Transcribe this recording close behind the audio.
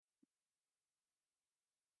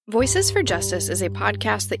Voices for Justice is a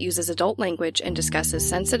podcast that uses adult language and discusses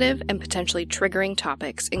sensitive and potentially triggering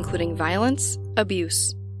topics, including violence,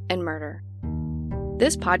 abuse, and murder.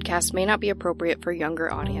 This podcast may not be appropriate for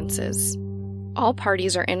younger audiences. All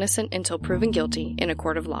parties are innocent until proven guilty in a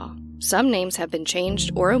court of law. Some names have been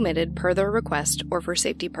changed or omitted per their request or for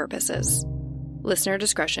safety purposes. Listener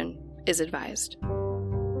discretion is advised.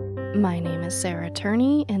 My name is Sarah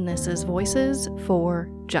Turney, and this is Voices for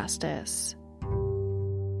Justice.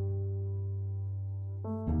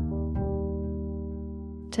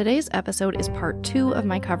 Today's episode is part 2 of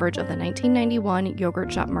my coverage of the 1991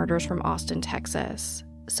 yogurt shop murders from Austin, Texas.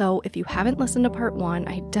 So if you haven't listened to part 1,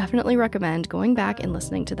 I definitely recommend going back and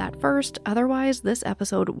listening to that first, otherwise this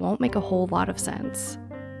episode won't make a whole lot of sense.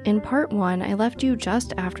 In part 1, I left you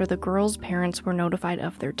just after the girls' parents were notified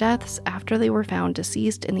of their deaths after they were found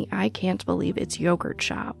deceased in the I Can't Believe It's Yogurt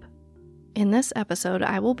shop. In this episode,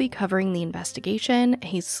 I will be covering the investigation,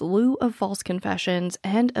 a slew of false confessions,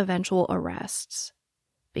 and eventual arrests.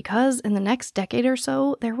 Because in the next decade or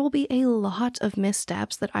so, there will be a lot of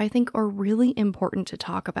missteps that I think are really important to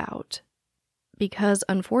talk about. Because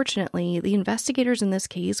unfortunately, the investigators in this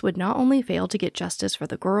case would not only fail to get justice for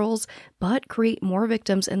the girls, but create more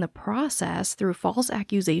victims in the process through false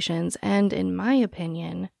accusations and, in my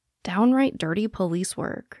opinion, downright dirty police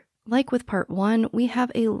work. Like with part 1, we have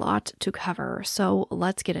a lot to cover, so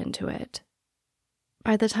let's get into it.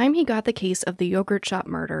 By the time he got the case of the yogurt shop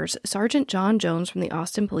murders, Sergeant John Jones from the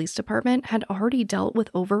Austin Police Department had already dealt with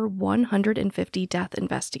over 150 death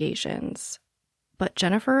investigations. But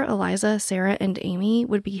Jennifer, Eliza, Sarah, and Amy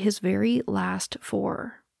would be his very last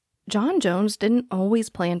 4. John Jones didn't always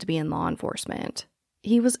plan to be in law enforcement.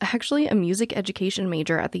 He was actually a music education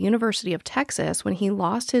major at the University of Texas when he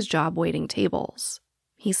lost his job waiting tables.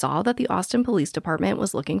 He saw that the Austin Police Department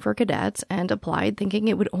was looking for cadets and applied thinking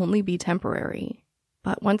it would only be temporary.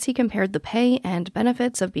 But once he compared the pay and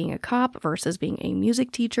benefits of being a cop versus being a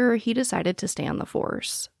music teacher, he decided to stay on the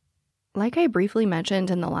force. Like I briefly mentioned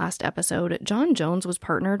in the last episode, John Jones was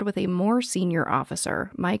partnered with a more senior officer,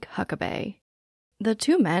 Mike Huckabee. The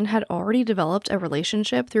two men had already developed a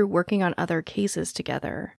relationship through working on other cases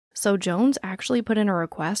together, so Jones actually put in a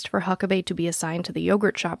request for Huckabee to be assigned to the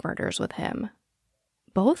yogurt shop murders with him.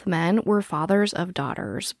 Both men were fathers of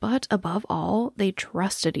daughters, but above all, they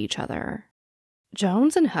trusted each other.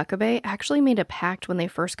 Jones and Huckabee actually made a pact when they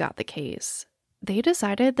first got the case. They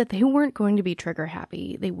decided that they weren't going to be trigger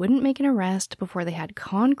happy. They wouldn't make an arrest before they had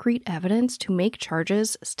concrete evidence to make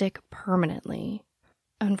charges stick permanently.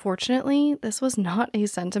 Unfortunately, this was not a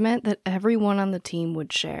sentiment that everyone on the team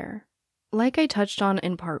would share. Like I touched on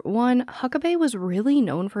in part 1, Huckabee was really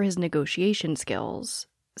known for his negotiation skills.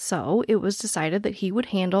 So it was decided that he would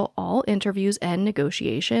handle all interviews and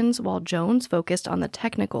negotiations while Jones focused on the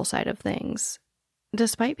technical side of things.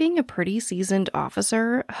 Despite being a pretty seasoned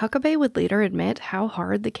officer, Huckabee would later admit how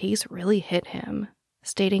hard the case really hit him,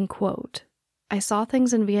 stating, quote, "I saw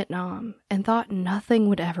things in Vietnam and thought nothing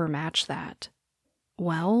would ever match that.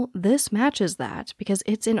 Well, this matches that because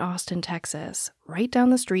it's in Austin, Texas, right down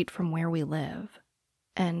the street from where we live."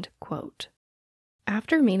 End quote.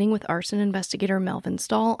 After meeting with arson investigator Melvin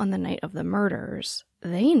Stahl on the night of the murders,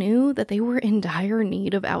 they knew that they were in dire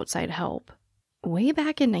need of outside help. Way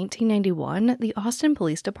back in 1991, the Austin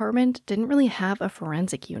Police Department didn't really have a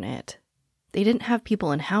forensic unit. They didn't have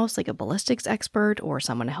people in-house like a ballistics expert or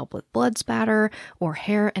someone to help with blood spatter or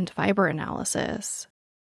hair and fiber analysis.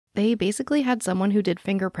 They basically had someone who did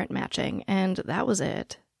fingerprint matching, and that was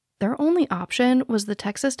it. Their only option was the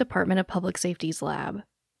Texas Department of Public Safety's lab.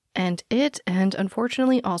 And it, and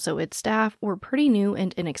unfortunately also its staff, were pretty new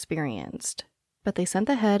and inexperienced. But they sent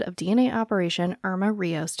the head of DNA operation, Irma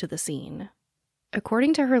Rios, to the scene.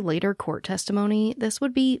 According to her later court testimony, this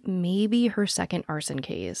would be maybe her second arson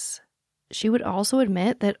case. She would also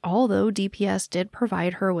admit that although DPS did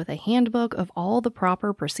provide her with a handbook of all the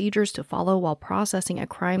proper procedures to follow while processing a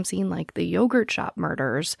crime scene like the yogurt shop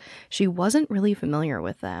murders, she wasn't really familiar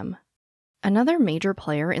with them. Another major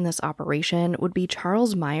player in this operation would be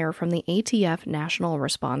Charles Meyer from the ATF National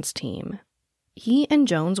Response Team. He and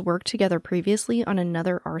Jones worked together previously on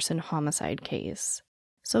another arson homicide case.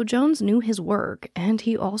 So Jones knew his work, and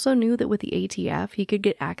he also knew that with the ATF he could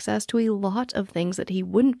get access to a lot of things that he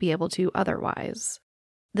wouldn't be able to otherwise.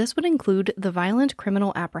 This would include the Violent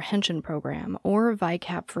Criminal Apprehension Program, or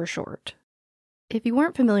VICAP for short. If you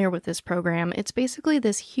weren't familiar with this program, it's basically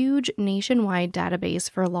this huge nationwide database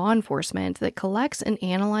for law enforcement that collects and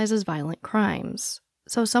analyzes violent crimes.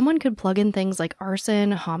 So someone could plug in things like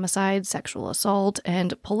arson, homicide, sexual assault,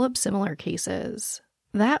 and pull up similar cases.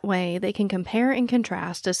 That way, they can compare and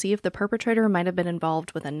contrast to see if the perpetrator might have been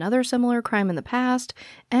involved with another similar crime in the past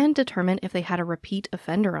and determine if they had a repeat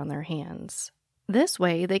offender on their hands. This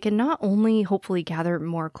way, they can not only hopefully gather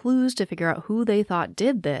more clues to figure out who they thought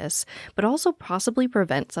did this, but also possibly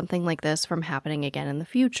prevent something like this from happening again in the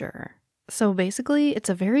future. So basically, it's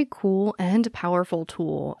a very cool and powerful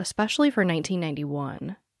tool, especially for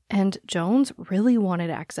 1991. And Jones really wanted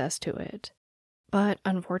access to it. But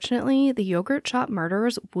unfortunately, the yogurt shop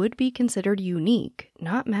murders would be considered unique,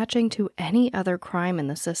 not matching to any other crime in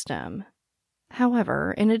the system.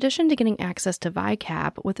 However, in addition to getting access to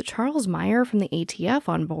VICAP, with Charles Meyer from the ATF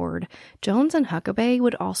on board, Jones and Huckabee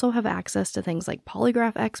would also have access to things like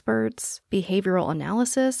polygraph experts, behavioral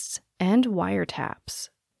analysts, and wiretaps.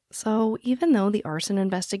 So even though the arson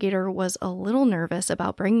investigator was a little nervous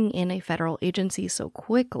about bringing in a federal agency so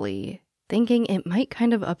quickly, thinking it might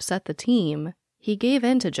kind of upset the team, he gave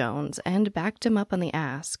in to Jones and backed him up on the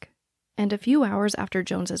ask. And a few hours after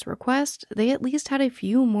Jones's request, they at least had a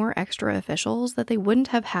few more extra officials that they wouldn't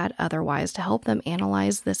have had otherwise to help them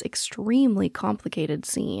analyze this extremely complicated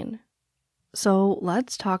scene. So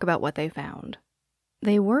let's talk about what they found.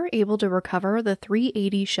 They were able to recover the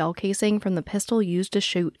 .380 shell casing from the pistol used to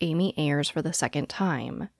shoot Amy Ayers for the second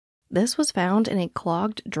time. This was found in a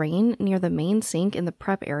clogged drain near the main sink in the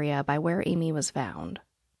prep area by where Amy was found.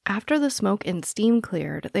 After the smoke and steam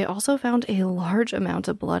cleared, they also found a large amount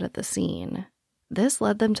of blood at the scene. This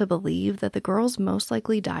led them to believe that the girls most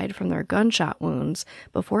likely died from their gunshot wounds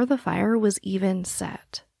before the fire was even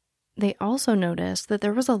set. They also noticed that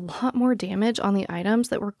there was a lot more damage on the items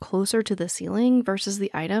that were closer to the ceiling versus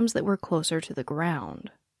the items that were closer to the ground.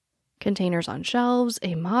 Containers on shelves,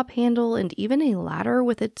 a mop handle, and even a ladder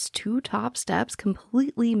with its two top steps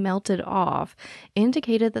completely melted off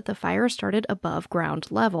indicated that the fire started above ground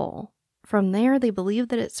level. From there, they believed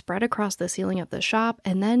that it spread across the ceiling of the shop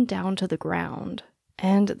and then down to the ground.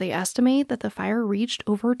 And they estimate that the fire reached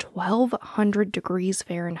over 1,200 degrees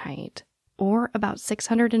Fahrenheit, or about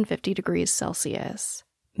 650 degrees Celsius.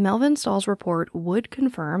 Melvin Stahl's report would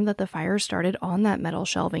confirm that the fire started on that metal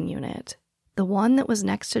shelving unit, the one that was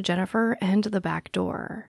next to Jennifer and the back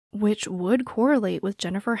door, which would correlate with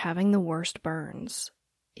Jennifer having the worst burns.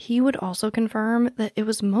 He would also confirm that it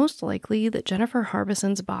was most likely that Jennifer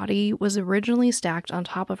Harbison's body was originally stacked on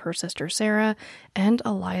top of her sister Sarah and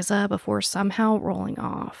Eliza before somehow rolling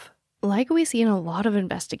off. Like we see in a lot of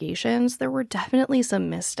investigations, there were definitely some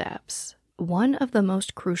missteps. One of the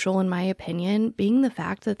most crucial, in my opinion, being the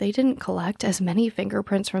fact that they didn't collect as many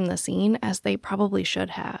fingerprints from the scene as they probably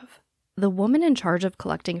should have. The woman in charge of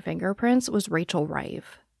collecting fingerprints was Rachel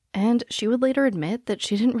Rife, and she would later admit that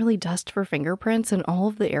she didn't really dust for fingerprints in all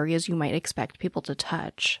of the areas you might expect people to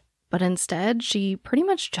touch, but instead she pretty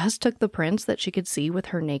much just took the prints that she could see with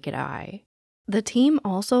her naked eye. The team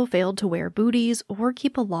also failed to wear booties or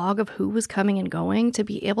keep a log of who was coming and going to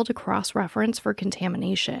be able to cross-reference for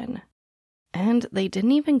contamination. And they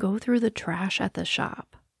didn't even go through the trash at the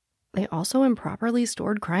shop. They also improperly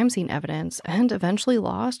stored crime scene evidence and eventually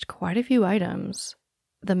lost quite a few items.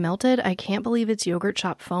 The melted I can't believe it's yogurt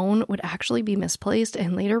shop phone would actually be misplaced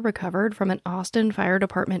and later recovered from an Austin Fire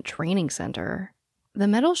Department training center. The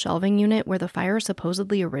metal shelving unit where the fire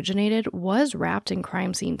supposedly originated was wrapped in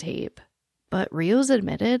crime scene tape, but Rios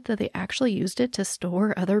admitted that they actually used it to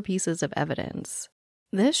store other pieces of evidence.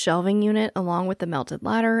 This shelving unit, along with the melted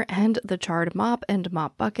ladder and the charred mop and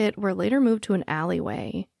mop bucket, were later moved to an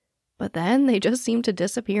alleyway. But then they just seemed to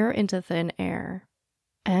disappear into thin air.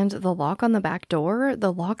 And the lock on the back door,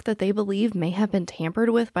 the lock that they believe may have been tampered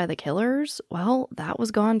with by the killers, well, that was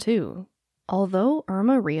gone too. Although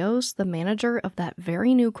Irma Rios, the manager of that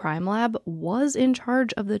very new crime lab, was in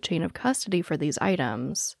charge of the chain of custody for these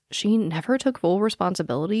items, she never took full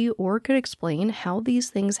responsibility or could explain how these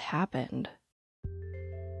things happened.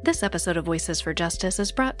 This episode of Voices for Justice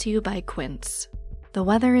is brought to you by Quince. The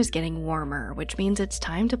weather is getting warmer, which means it's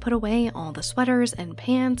time to put away all the sweaters and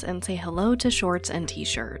pants and say hello to shorts and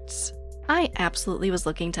t-shirts. I absolutely was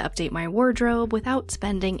looking to update my wardrobe without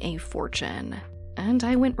spending a fortune, and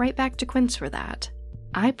I went right back to Quince for that.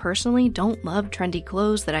 I personally don't love trendy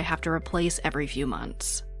clothes that I have to replace every few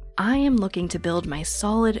months. I am looking to build my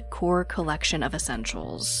solid core collection of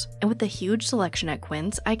essentials, and with the huge selection at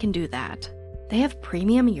Quince, I can do that. They have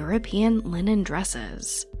premium European linen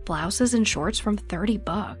dresses, blouses and shorts from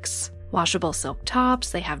 $30, washable silk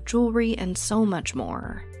tops, they have jewelry, and so much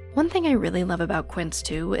more. One thing I really love about Quince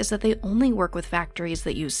too is that they only work with factories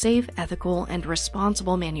that use safe, ethical, and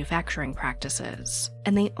responsible manufacturing practices.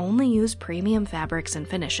 And they only use premium fabrics and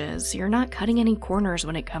finishes, so you're not cutting any corners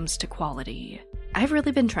when it comes to quality. I've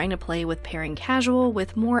really been trying to play with pairing casual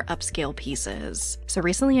with more upscale pieces. So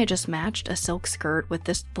recently I just matched a silk skirt with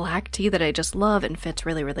this black tee that I just love and fits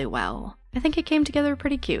really, really well. I think it came together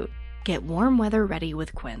pretty cute. Get warm weather ready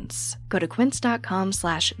with Quince. Go to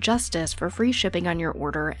quince.com/justice for free shipping on your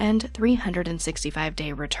order and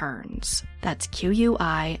 365-day returns. That's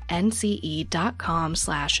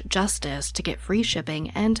QUINCE.com/justice to get free shipping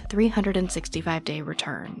and 365-day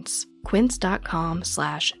returns.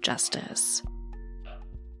 Quince.com/justice.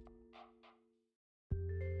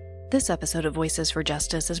 This episode of Voices for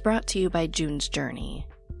Justice is brought to you by June's Journey.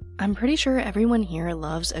 I'm pretty sure everyone here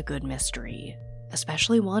loves a good mystery,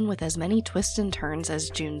 especially one with as many twists and turns as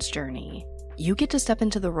June's Journey. You get to step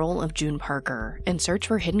into the role of June Parker and search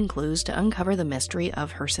for hidden clues to uncover the mystery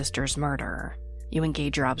of her sister's murder. You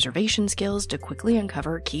engage your observation skills to quickly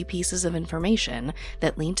uncover key pieces of information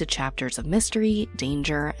that lead to chapters of mystery,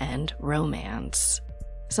 danger, and romance.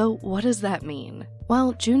 So what does that mean?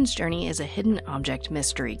 Well, June's Journey is a hidden object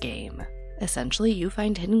mystery game. Essentially, you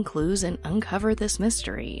find hidden clues and uncover this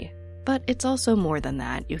mystery. But it's also more than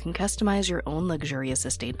that. You can customize your own luxurious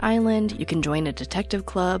estate island, you can join a detective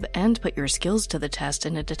club, and put your skills to the test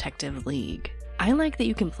in a detective league. I like that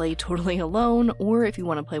you can play totally alone, or if you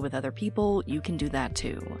want to play with other people, you can do that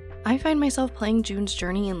too. I find myself playing June's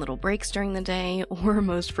Journey in little breaks during the day, or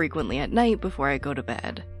most frequently at night before I go to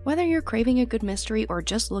bed. Whether you're craving a good mystery or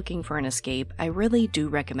just looking for an escape, I really do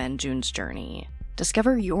recommend June's Journey.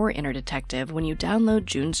 Discover your inner detective when you download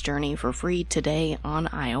June's Journey for free today on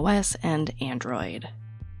iOS and Android.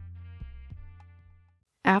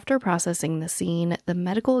 After processing the scene, the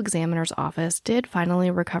medical examiner's office did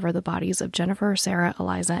finally recover the bodies of Jennifer, Sarah,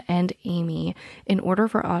 Eliza, and Amy in order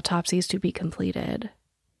for autopsies to be completed.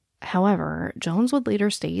 However, Jones would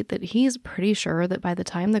later state that he's pretty sure that by the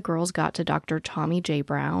time the girls got to Dr. Tommy J.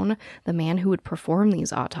 Brown, the man who would perform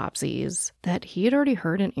these autopsies, that he had already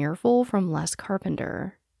heard an earful from Les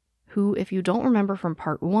Carpenter, who, if you don't remember from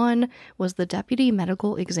part 1, was the deputy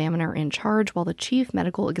medical examiner in charge while the chief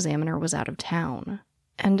medical examiner was out of town.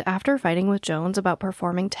 And after fighting with Jones about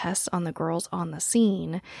performing tests on the girls on the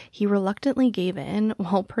scene, he reluctantly gave in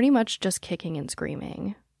while pretty much just kicking and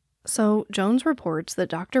screaming. So Jones reports that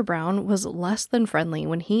Dr. Brown was less than friendly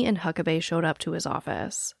when he and Huckabee showed up to his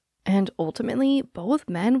office. And ultimately, both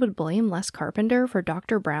men would blame Les Carpenter for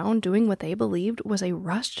Dr. Brown doing what they believed was a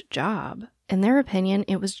rushed job. In their opinion,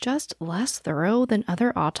 it was just less thorough than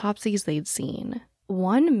other autopsies they'd seen.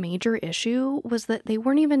 One major issue was that they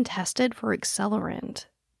weren't even tested for accelerant.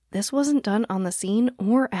 This wasn't done on the scene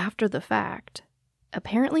or after the fact.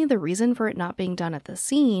 Apparently, the reason for it not being done at the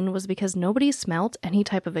scene was because nobody smelt any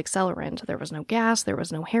type of accelerant. There was no gas, there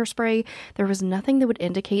was no hairspray, there was nothing that would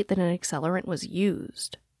indicate that an accelerant was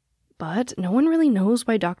used. But no one really knows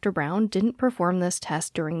why Dr. Brown didn't perform this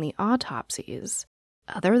test during the autopsies,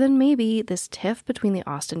 other than maybe this tiff between the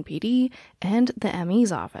Austin PD and the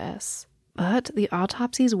ME's office. But the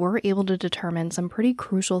autopsies were able to determine some pretty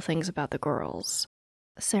crucial things about the girls.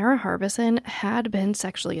 Sarah Harbison had been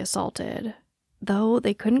sexually assaulted, though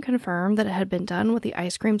they couldn't confirm that it had been done with the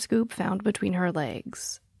ice cream scoop found between her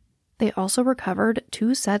legs. They also recovered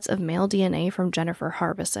 2 sets of male DNA from Jennifer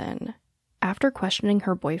Harbison. After questioning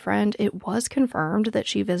her boyfriend, it was confirmed that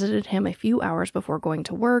she visited him a few hours before going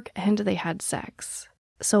to work and they had sex.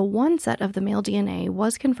 So 1 set of the male DNA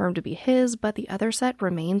was confirmed to be his, but the other set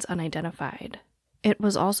remains unidentified. It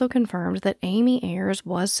was also confirmed that Amy Ayers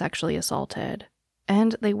was sexually assaulted,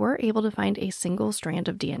 and they were able to find a single strand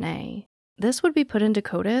of DNA. This would be put into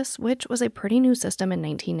CODIS, which was a pretty new system in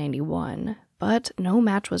 1991, but no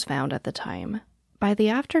match was found at the time. By the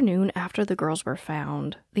afternoon after the girls were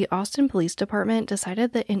found, the Austin Police Department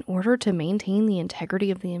decided that in order to maintain the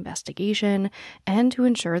integrity of the investigation and to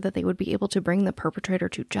ensure that they would be able to bring the perpetrator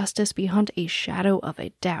to justice beyond a shadow of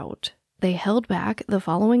a doubt, they held back the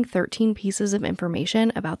following 13 pieces of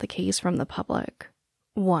information about the case from the public.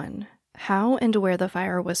 1. How and where the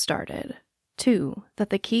fire was started. 2.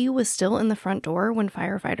 That the key was still in the front door when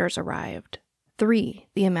firefighters arrived. 3.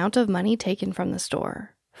 The amount of money taken from the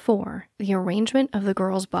store. 4. The arrangement of the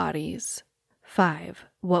girls' bodies. 5.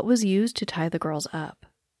 What was used to tie the girls up.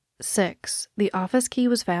 6. The office key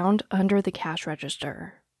was found under the cash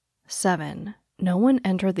register. 7. No one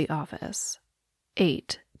entered the office.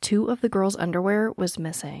 8. 2 of the girls' underwear was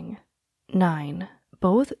missing. 9.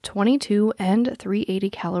 Both .22 and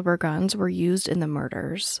 .380 caliber guns were used in the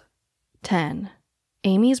murders. 10.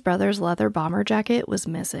 Amy's brother's leather bomber jacket was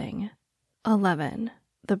missing. 11.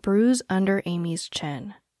 The bruise under Amy's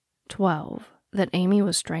chin. 12. That Amy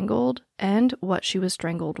was strangled and what she was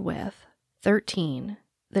strangled with. 13.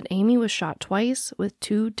 That Amy was shot twice with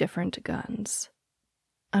 2 different guns.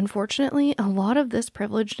 Unfortunately, a lot of this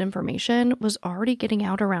privileged information was already getting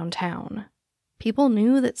out around town. People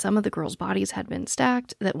knew that some of the girls' bodies had been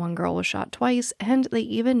stacked, that one girl was shot twice, and they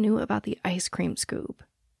even knew about the ice cream scoop.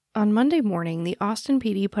 On Monday morning, the Austin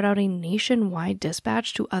PD put out a nationwide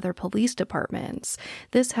dispatch to other police departments.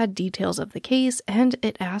 This had details of the case, and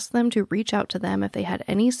it asked them to reach out to them if they had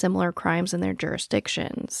any similar crimes in their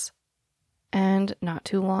jurisdictions. And not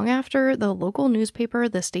too long after, the local newspaper,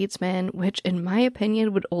 The Statesman, which in my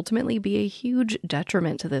opinion would ultimately be a huge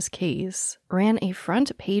detriment to this case, ran a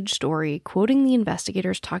front page story quoting the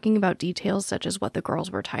investigators talking about details such as what the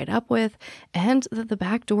girls were tied up with, and that the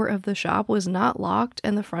back door of the shop was not locked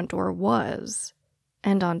and the front door was.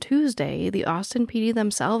 And on Tuesday, the Austin PD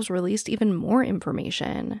themselves released even more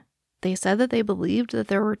information. They said that they believed that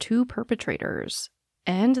there were 2 perpetrators,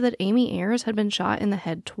 and that Amy Ayers had been shot in the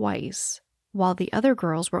head twice, while the other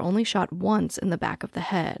girls were only shot once in the back of the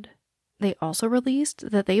head. They also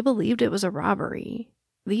released that they believed it was a robbery.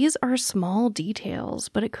 These are small details,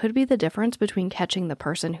 but it could be the difference between catching the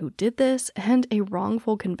person who did this and a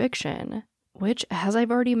wrongful conviction, which, as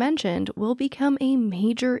I've already mentioned, will become a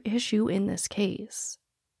major issue in this case.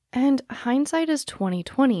 And hindsight is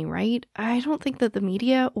 20/20, right? I don't think that the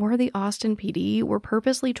media or the Austin PD were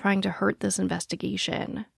purposely trying to hurt this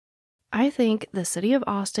investigation. I think the city of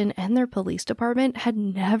Austin and their police department had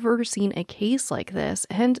never seen a case like this,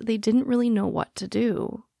 and they didn't really know what to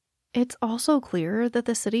do. It's also clear that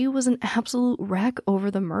the city was an absolute wreck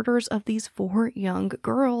over the murders of these 4 young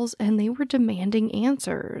girls, and they were demanding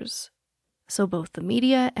answers. So both the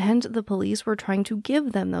media and the police were trying to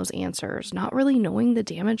give them those answers, not really knowing the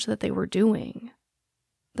damage that they were doing.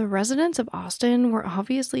 The residents of Austin were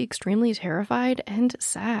obviously extremely terrified and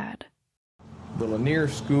sad. The Lanier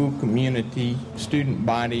School community, student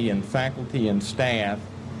body, and faculty and staff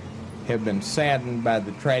have been saddened by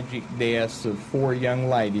the tragic deaths of 4 young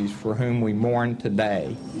ladies for whom we mourn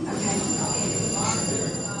today.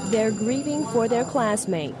 They're grieving for their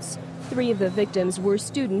classmates. 3 of the victims were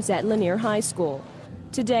students at Lanier High School.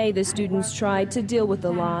 Today, the students tried to deal with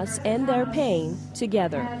the loss and their pain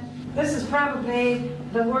together. This is probably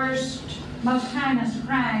the worst, most heinous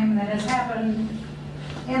crime that has happened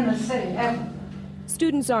in the city ever.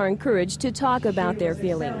 Students are encouraged to talk about their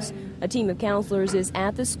feelings. A team of counselors is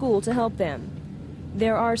at the school to help them.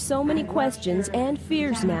 There are so many questions and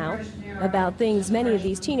fears now about things many of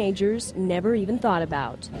these teenagers never even thought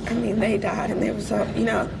about. I mean, they died and they were so,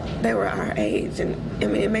 they were our age. And I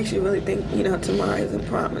mean, it makes you really think, tomorrow isn't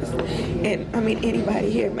promised. And I mean, anybody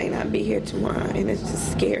here may not be here tomorrow, and it's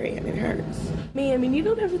just scary and it hurts. I mean, you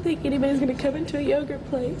don't ever think anybody's going to come into a yogurt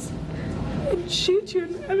place and shoot you.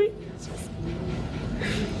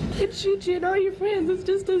 And shoot you and all your friends. It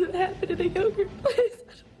just doesn't happen in a yogurt place.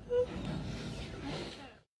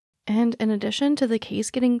 And in addition to the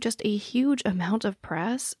case getting just a huge amount of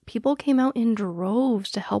press, people came out in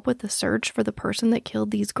droves to help with the search for the person that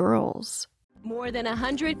killed these girls. More than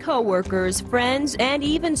 100 co-workers, friends, and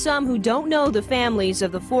even some who don't know the families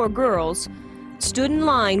of the 4 girls stood in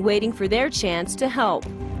line waiting for their chance to help.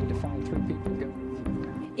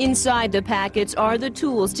 Inside the packets are the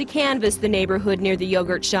tools to canvass the neighborhood near the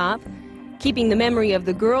yogurt shop, keeping the memory of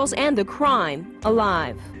the girls and the crime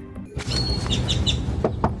alive.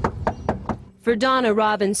 For Donna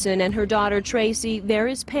Robinson and her daughter Tracy, there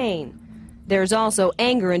is pain. There's also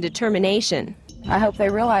anger and determination. I hope they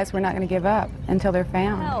realize we're not going to give up until they're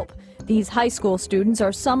found. Help. These high school students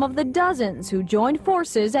are some of the dozens who joined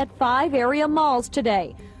forces at 5 area malls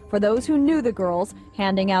today. For those who knew the girls,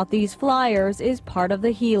 handing out these flyers is part of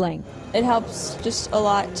the healing. It helps just a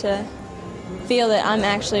lot to feel that I'm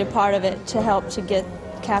actually a part of it, to help to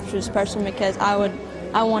capture this person, because I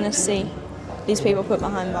want to see these people put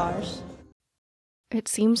behind bars. It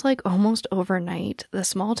seems like almost overnight, the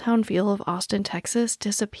small town feel of Austin, Texas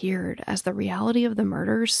disappeared as the reality of the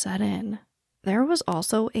murders set in. There was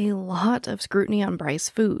also a lot of scrutiny on Bryce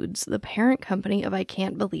Foods, the parent company of I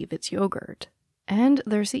Can't Believe It's Yogurt. And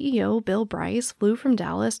their CEO, Bill Bryce, flew from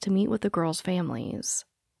Dallas to meet with the girls' families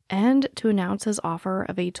and to announce his offer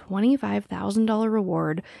of a $25,000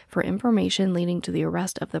 reward for information leading to the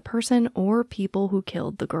arrest of the person or people who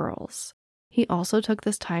killed the girls. He also took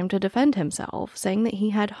this time to defend himself, saying that he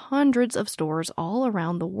had hundreds of stores all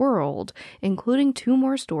around the world, including 2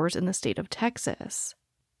 more stores in the state of Texas.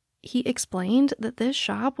 He explained that this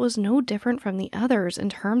shop was no different from the others in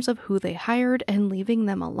terms of who they hired and leaving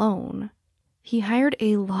them alone. He hired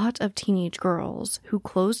a lot of teenage girls who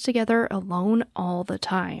closed together alone all the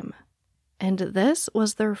time. And this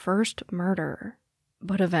was their first murder.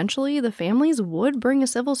 But eventually, the families would bring a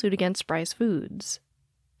civil suit against Bryce Foods.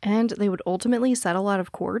 and they would ultimately settle out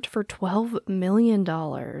of court for $12 million.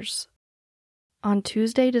 On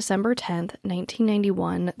Tuesday, December 10th,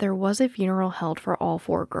 1991, there was a funeral held for all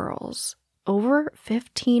 4 girls. Over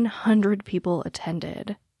 1,500 people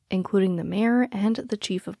attended, including the mayor and the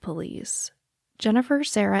chief of police. Jennifer,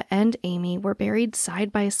 Sarah, and Amy were buried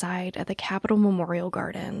side by side at the Capitol Memorial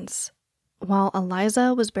Gardens, while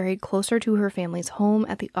Eliza was buried closer to her family's home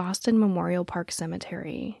at the Austin Memorial Park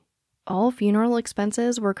Cemetery. All funeral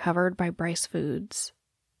expenses were covered by Bryce Foods.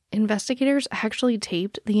 Investigators actually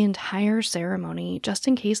taped the entire ceremony just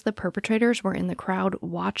in case the perpetrators were in the crowd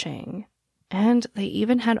watching. And they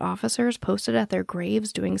even had officers posted at their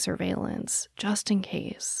graves doing surveillance, just in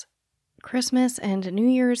case. Christmas and New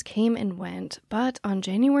Year's came and went, but on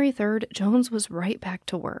January 3rd, Jones was right back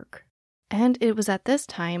to work. And it was at this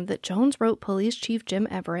time that Jones wrote Police Chief Jim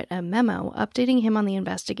Everett a memo updating him on the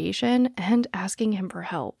investigation and asking him for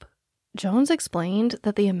help. Jones explained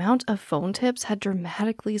that the amount of phone tips had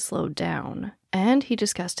dramatically slowed down, and he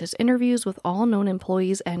discussed his interviews with all known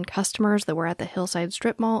employees and customers that were at the Hillside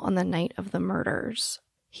Strip Mall on the night of the murders.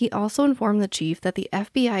 He also informed the chief that the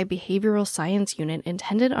FBI Behavioral Science Unit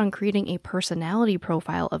intended on creating a personality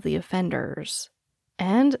profile of the offenders,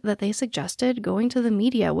 and that they suggested going to the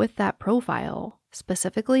media with that profile,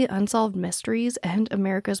 specifically Unsolved Mysteries and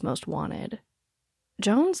America's Most Wanted.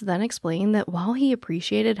 Jones then explained that while he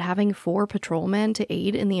appreciated having 4 patrolmen to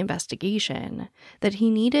aid in the investigation, that he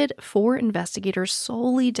needed 4 investigators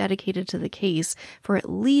solely dedicated to the case for at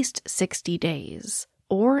least 60 days,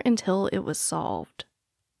 or until it was solved.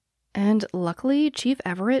 And luckily, Chief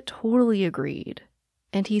Everett totally agreed.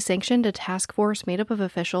 And he sanctioned a task force made up of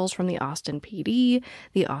officials from the Austin PD,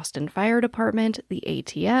 the Austin Fire Department, the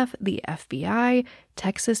ATF, the FBI,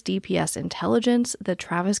 Texas DPS Intelligence, the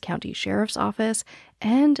Travis County Sheriff's Office,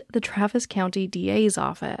 and the Travis County DA's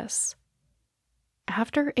office.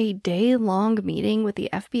 After a day-long meeting with the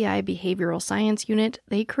FBI Behavioral Science Unit,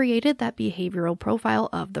 they created that behavioral profile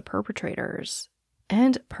of the perpetrators.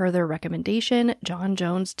 And per their recommendation, John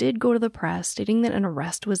Jones did go to the press stating that an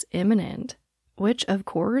arrest was imminent, which, of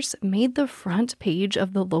course, made the front page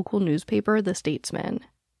of the local newspaper, The Statesman.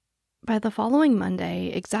 By the following Monday,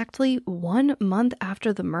 exactly 1 month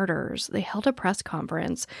after the murders, they held a press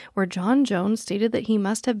conference where John Jones stated that he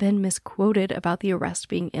must have been misquoted about the arrest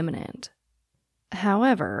being imminent.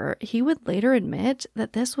 However, he would later admit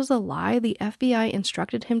that this was a lie the FBI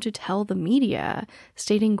instructed him to tell the media,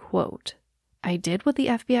 stating, quote, "I did what the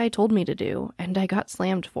FBI told me to do, and I got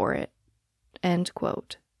slammed for it." End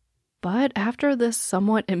quote. But after this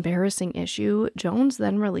somewhat embarrassing issue, Jones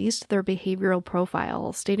then released their behavioral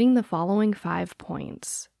profile, stating the following 5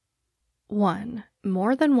 points. 1.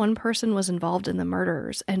 More than one person was involved in the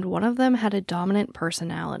murders, and one of them had a dominant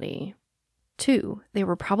personality. 2. They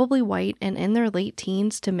were probably white and in their late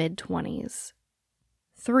teens to mid-20s.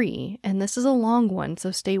 3. And this is a long one, so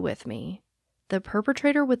stay with me. The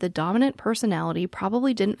perpetrator with the dominant personality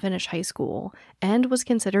probably didn't finish high school and was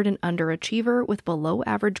considered an underachiever with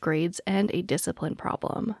below-average grades and a discipline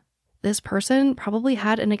problem. This person probably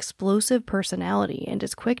had an explosive personality and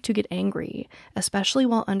is quick to get angry, especially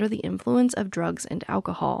while under the influence of drugs and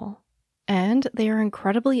alcohol. And they are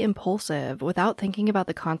incredibly impulsive without thinking about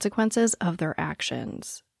the consequences of their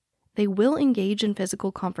actions. They will engage in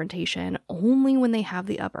physical confrontation only when they have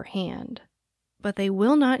the upper hand. But they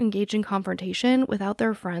will not engage in confrontation without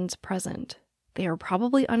their friends present. They are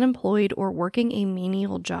probably unemployed or working a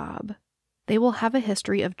menial job. They will have a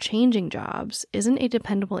history of changing jobs, isn't a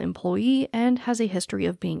dependable employee, and has a history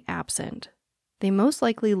of being absent. They most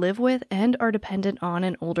likely live with and are dependent on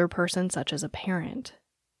an older person such as a parent.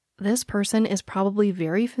 This person is probably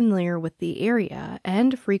very familiar with the area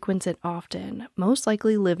and frequents it often, most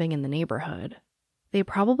likely living in the neighborhood. They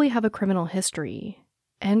probably have a criminal history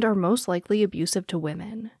and are most likely abusive to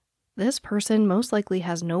women. This person most likely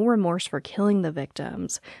has no remorse for killing the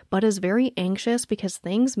victims, but is very anxious because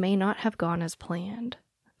things may not have gone as planned.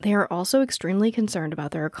 They are also extremely concerned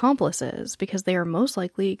about their accomplices because they are most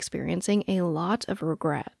likely experiencing a lot of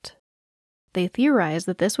regret. They theorize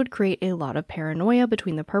that this would create a lot of paranoia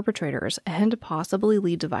between the perpetrators and possibly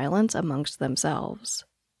lead to violence amongst themselves.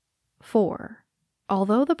 4.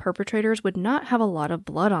 Although the perpetrators would not have a lot of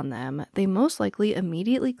blood on them, they most likely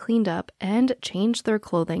immediately cleaned up and changed their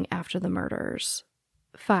clothing after the murders.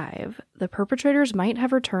 5. The perpetrators might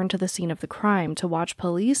have returned to the scene of the crime to watch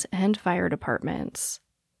police and fire departments.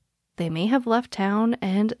 They may have left town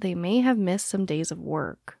and they may have missed some days of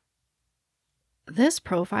work. This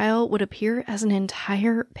profile would appear as an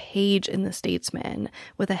entire page in The Statesman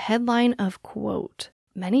with a headline of, quote,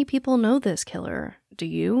 "Many people know this killer. Do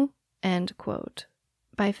you?" End quote.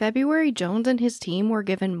 By February, Jones and his team were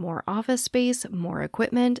given more office space, more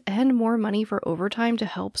equipment, and more money for overtime to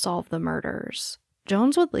help solve the murders.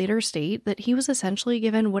 Jones would later state that he was essentially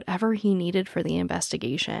given whatever he needed for the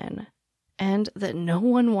investigation, and that no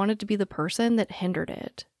one wanted to be the person that hindered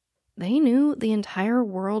it. They knew the entire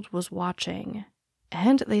world was watching,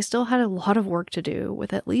 and they still had a lot of work to do,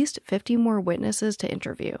 with at least 50 more witnesses to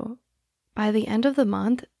interview. By the end of the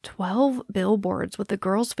month, 12 billboards with the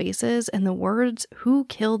girls' faces and the words "Who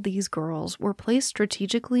killed these girls" were placed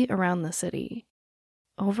strategically around the city.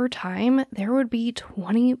 Over time, there would be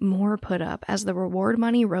 20 more put up as the reward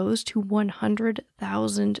money rose to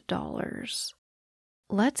 $100,000.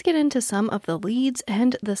 Let's get into some of the leads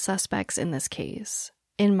and the suspects in this case.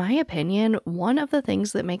 In my opinion, one of the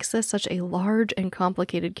things that makes this such a large and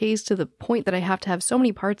complicated case to the point that I have to have so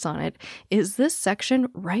many parts on it is this section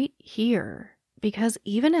right here. Because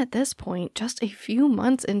even at this point, just a few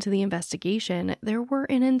months into the investigation, there were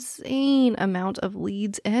an insane amount of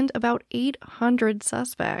leads and about 800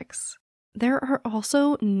 suspects. There are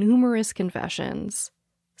also numerous confessions.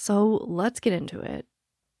 So let's get into it.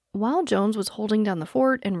 While Jones was holding down the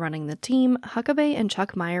fort and running the team, Huckabee and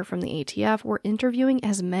Chuck Meyer from the ATF were interviewing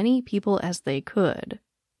as many people as they could.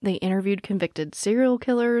 They interviewed convicted serial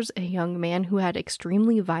killers, a young man who had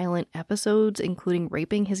extremely violent episodes, including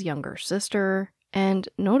raping his younger sister, and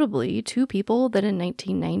notably, 2 people that in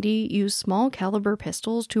 1990 used small caliber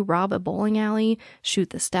pistols to rob a bowling alley, shoot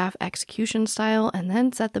the staff execution style, and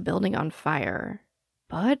then set the building on fire.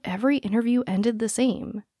 But every interview ended the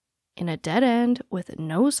same, in a dead end with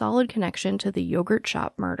no solid connection to the yogurt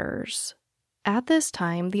shop murders. At this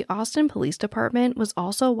time, the Austin Police Department was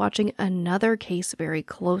also watching another case very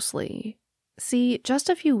closely. See, just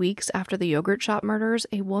a few weeks after the yogurt shop murders,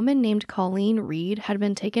 a woman named Colleen Reed had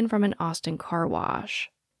been taken from an Austin car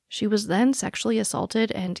wash. She was then sexually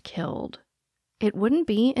assaulted and killed. It wouldn't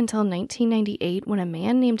be until 1998 when a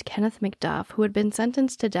man named Kenneth McDuff, who had been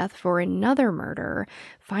sentenced to death for another murder,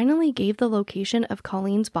 finally gave the location of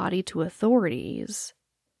Colleen's body to authorities.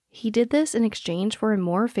 He did this in exchange for a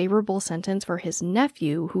more favorable sentence for his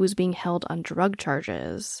nephew, who was being held on drug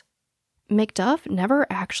charges. McDuff never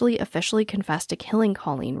actually officially confessed to killing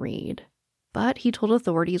Colleen Reed, but he told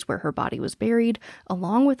authorities where her body was buried,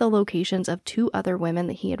 along with the locations of 2 other women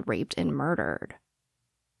that he had raped and murdered.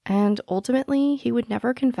 And ultimately, he would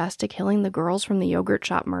never confess to killing the girls from the yogurt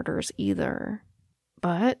shop murders either.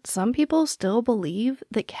 But some people still believe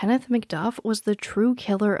that Kenneth McDuff was the true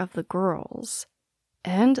killer of the girls,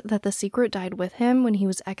 and that the secret died with him when he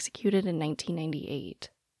was executed in 1998.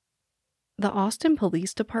 The Austin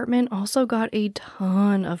Police Department also got a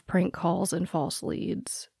ton of prank calls and false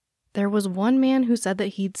leads. There was one man who said that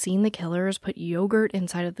he'd seen the killers put yogurt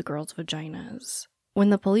inside of the girls' vaginas. When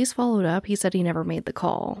the police followed up, he said he never made the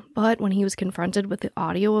call, but when he was confronted with the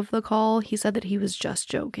audio of the call, he said that he was just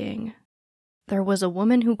joking. There was a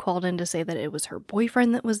woman who called in to say that it was her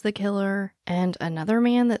boyfriend that was the killer, and another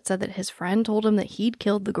man that said that his friend told him that he'd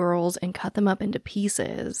killed the girls and cut them up into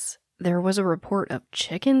pieces. There was a report of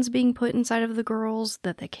chickens being put inside of the girls,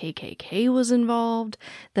 that the KKK was involved,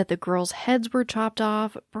 that the girls' heads were chopped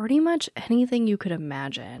off, pretty much anything you could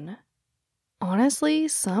imagine. Honestly,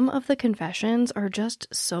 some of the confessions are just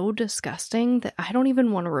so disgusting that I don't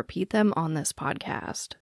even want to repeat them on this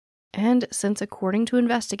podcast. And since according to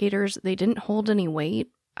investigators, they didn't hold any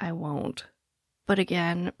weight, I won't. But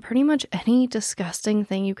again, pretty much any disgusting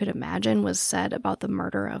thing you could imagine was said about the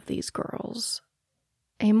murder of these girls.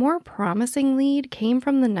 A more promising lead came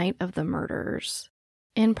from the night of the murders.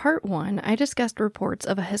 In part 1, I discussed reports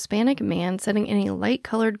of a Hispanic man sitting in a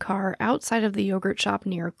light-colored car outside of the yogurt shop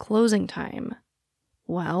near closing time.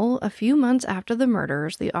 Well, a few months after the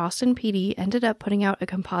murders, the Austin PD ended up putting out a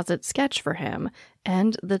composite sketch for him,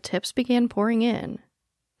 and the tips began pouring in.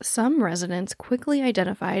 Some residents quickly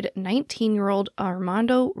identified 19-year-old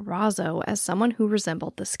Armando Razo as someone who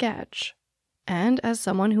resembled the sketch, and as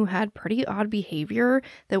someone who had pretty odd behavior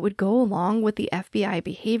that would go along with the FBI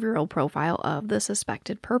behavioral profile of the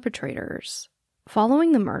suspected perpetrators.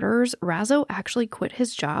 Following the murders, Razo actually quit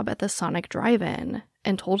his job at the Sonic Drive-In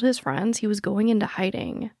and told his friends he was going into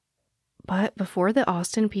hiding. But before the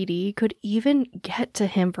Austin PD could even get to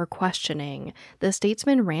him for questioning, the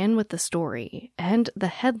Statesman ran with the story and the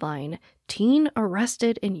headline, "Teen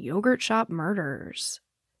Arrested in Yogurt Shop Murders."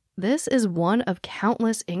 This is one of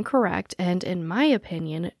countless incorrect and, in my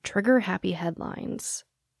opinion, trigger-happy headlines.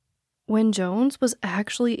 When Jones was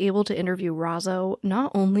actually able to interview Razo,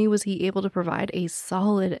 not only was he able to provide a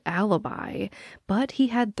solid alibi, but he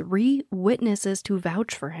had 3 witnesses to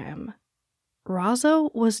vouch for him.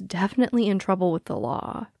 Razo was definitely in trouble with the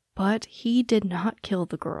law, but he did not kill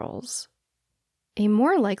the girls. A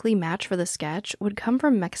more likely match for the sketch would come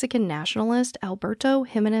from Mexican nationalist Alberto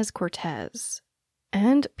Jimenez Cortez.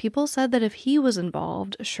 And people said that if he was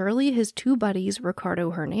involved, surely his two buddies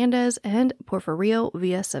Ricardo Hernandez and Porfirio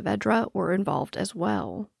Villa Saavedra were involved as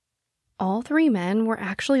well. All three men were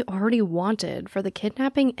actually already wanted for the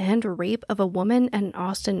kidnapping and rape of a woman at an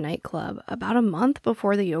Austin nightclub about a month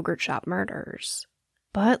before the yogurt shop murders.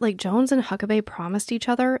 But like Jones and Huckabee promised each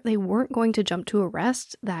other, they weren't going to jump to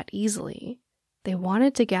arrest that easily. They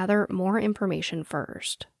wanted to gather more information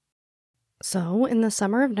first. So, in the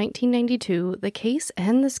summer of 1992, the case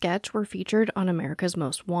and the sketch were featured on America's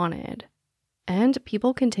Most Wanted. And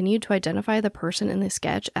people continued to identify the person in the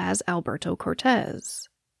sketch as Alberto Cortez.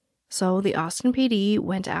 So, the Austin PD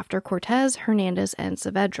went after Cortez, Hernandez, and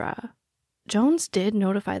Saavedra. Jones did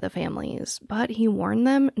notify the families, but he warned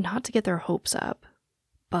them not to get their hopes up.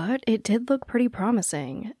 But it did look pretty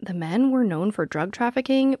promising. The men were known for drug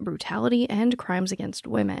trafficking, brutality, and crimes against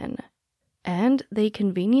women. And they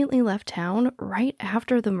conveniently left town right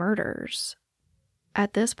after the murders.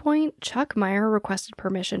 At this point, Chuck Meyer requested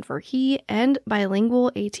permission for he and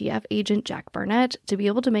bilingual ATF agent Jack Barnett to be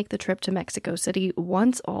able to make the trip to Mexico City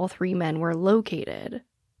once all three men were located.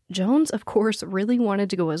 Jones, of course, really wanted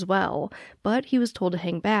to go as well, but he was told to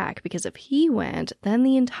hang back because if he went, then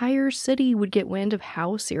the entire city would get wind of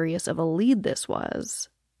how serious of a lead this was.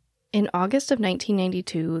 In August of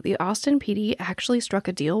 1992, the Austin PD actually struck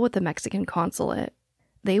a deal with the Mexican consulate.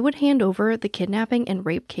 They would hand over the kidnapping and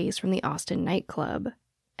rape case from the Austin nightclub.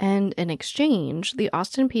 And in exchange, the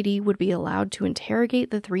Austin PD would be allowed to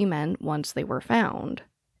interrogate the three men once they were found.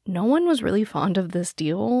 No one was really fond of this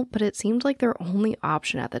deal, but it seemed like their only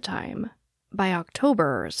option at the time. By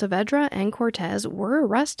October, Saavedra and Cortez were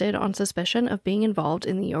arrested on suspicion of being involved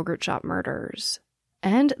in the yogurt shop murders.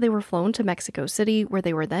 And they were flown to Mexico City, where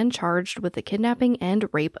they were then charged with the kidnapping and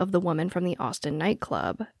rape of the woman from the Austin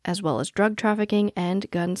nightclub, as well as drug trafficking and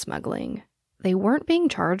gun smuggling. They weren't being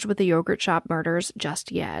charged with the yogurt shop murders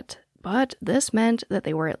just yet, but this meant that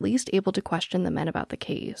they were at least able to question the men about the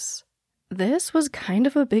case. This was kind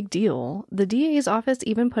of a big deal. The DA's office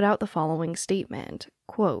even put out the following statement,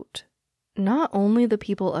 quote, "Not only the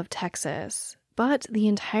people of Texas, but the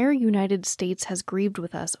entire United States has grieved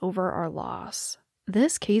with us over our loss.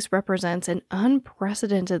 This case represents an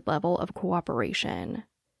unprecedented level of cooperation,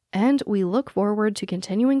 and we look forward to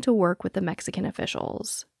continuing to work with the Mexican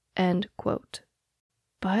officials." End quote.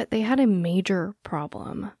 But they had a major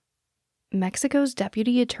problem. Mexico's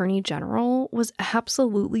Deputy Attorney General was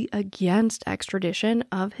absolutely against extradition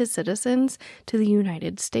of his citizens to the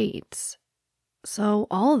United States. So,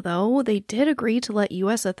 although they did agree to let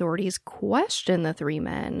U.S. authorities question the three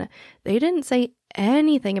men, they didn't say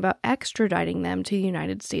anything about extraditing them to the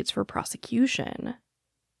United States for prosecution.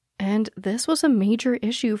 And this was a major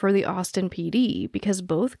issue for the Austin PD because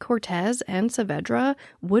both Cortez and Saavedra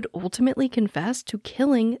would ultimately confess to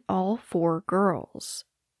killing all four girls.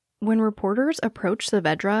 When reporters approached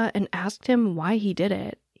Saavedra and asked him why he did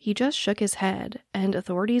it, he just shook his head, and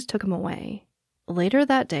authorities took him away. Later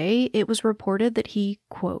that day, it was reported that he,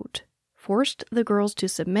 quote, forced the girls to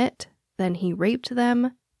submit, then he raped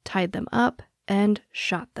them, tied them up, and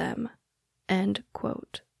shot them. End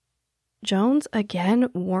quote. Jones again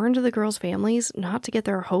warned the girls' families not to get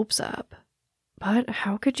their hopes up. But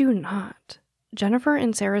how could you not? Jennifer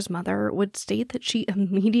and Sarah's mother would state that she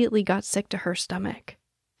immediately got sick to her stomach.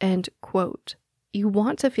 And, quote, "You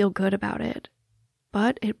want to feel good about it,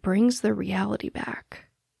 but it brings the reality back."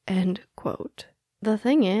 End quote. The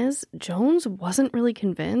thing is, Jones wasn't really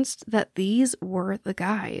convinced that these were the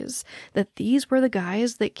guys. That these were the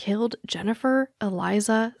guys that killed Jennifer,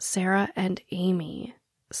 Eliza, Sarah, and Amy.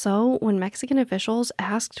 So, when Mexican officials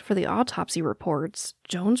asked for the autopsy reports,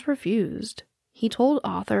 Jones refused. He told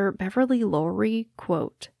author Beverly Lowry,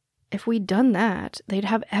 quote, "If we'd done that, they'd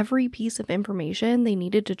have every piece of information they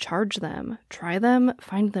needed to charge them, try them,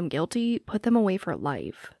 find them guilty, put them away for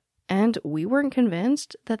life. And we weren't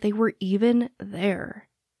convinced that they were even there."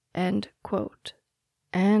 End quote.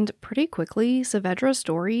 And pretty quickly, Saavedra's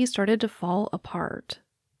story started to fall apart.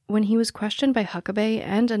 When he was questioned by Huckabee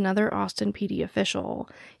and another Austin PD official,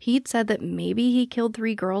 he'd said that maybe he killed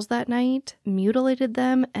 3 girls that night, mutilated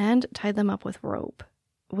them, and tied them up with rope.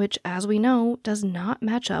 Which, as we know, does not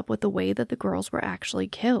match up with the way that the girls were actually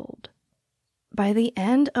killed. By the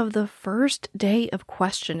end of the first day of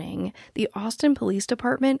questioning, the Austin Police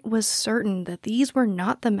Department was certain that these were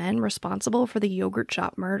not the men responsible for the yogurt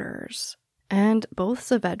shop murders. And both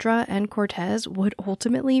Saavedra and Cortez would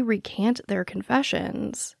ultimately recant their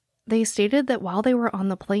confessions. They stated that while they were on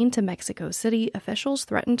the plane to Mexico City, officials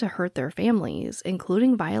threatened to hurt their families,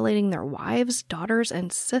 including violating their wives, daughters,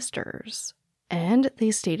 and sisters. And they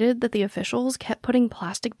stated that the officials kept putting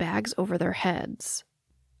plastic bags over their heads.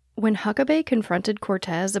 When Huckabee confronted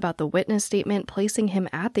Cortez about the witness statement placing him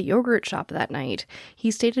at the yogurt shop that night, he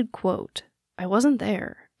stated, quote, "I wasn't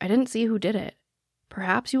there. I didn't see who did it.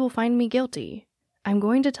 Perhaps you will find me guilty. I'm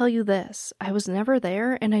going to tell you this. I was never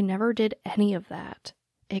there and I never did any of that.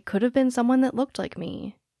 It could have been someone that looked like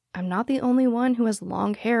me. I'm not the only one who has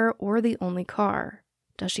long hair or the only car.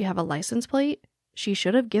 Does she have a license plate? She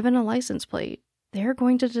should have given a license plate. They're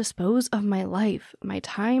going to dispose of my life, my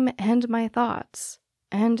time, and my thoughts.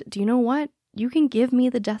 And do you know what? You can give me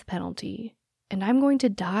the death penalty. And I'm going to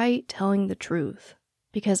die telling the truth.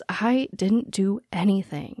 Because I didn't do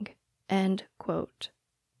anything." End quote.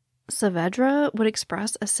 Saavedra would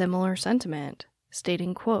express a similar sentiment,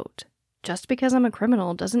 stating, quote, "Just because I'm a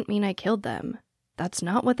criminal doesn't mean I killed them. That's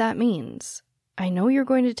not what that means. I know you're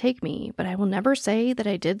going to take me, but I will never say that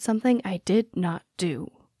I did something I did not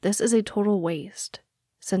do. This is a total waste.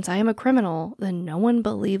 Since I am a criminal, then no one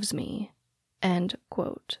believes me." End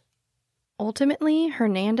quote. Ultimately,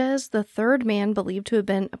 Hernandez, the third man believed to have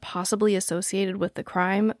been possibly associated with the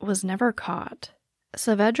crime, was never caught.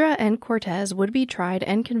 Saavedra and Cortez would be tried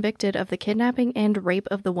and convicted of the kidnapping and rape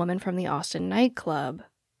of the woman from the Austin nightclub.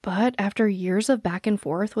 But after years of back and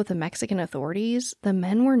forth with the Mexican authorities, the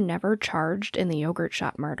men were never charged in the yogurt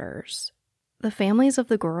shop murders. The families of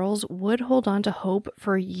the girls would hold on to hope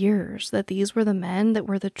for years that these were the men that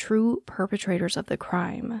were the true perpetrators of the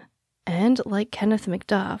crime. And like Kenneth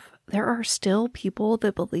McDuff, there are still people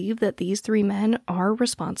that believe that these three men are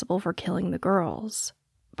responsible for killing the girls.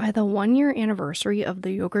 By the 1-year anniversary of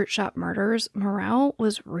the yogurt shop murders, morale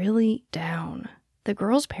was really down. The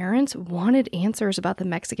girls' parents wanted answers about the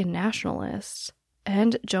Mexican nationalists,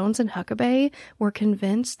 and Jones and Huckabee were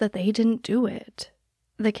convinced that they didn't do it.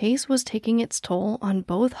 The case was taking its toll on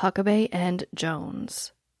both Huckabee and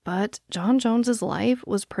Jones, but John Jones's life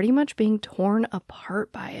was pretty much being torn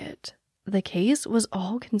apart by it. The case was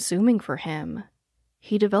all-consuming for him.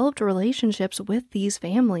 He developed relationships with these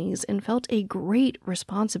families and felt a great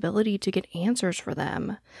responsibility to get answers for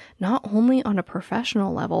them, not only on a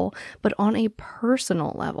professional level, but on a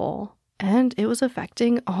personal level. And it was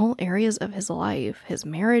affecting all areas of his life, his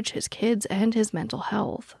marriage, his kids, and his mental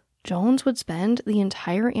health. Jones would spend the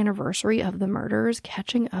entire anniversary of the murders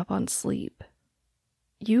catching up on sleep.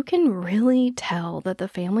 You can really tell that the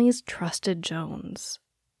families trusted Jones.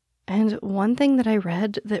 And one thing that I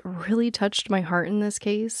read that really touched my heart in this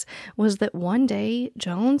case was that one day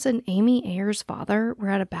Jones and Amy Ayer's father were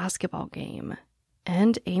at a basketball game.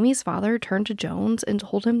 And Amy's father turned to Jones and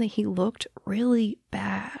told him that he looked really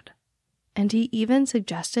bad. And he even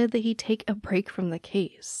suggested that he take a break from the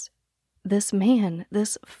case. This man,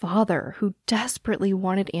 this father who desperately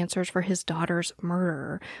wanted answers for his daughter's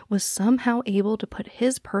murder, was somehow able to put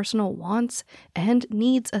his personal wants and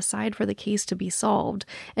needs aside for the case to be solved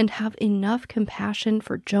and have enough compassion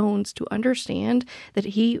for Jones to understand that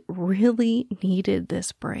he really needed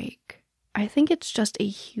this break. I think it's just a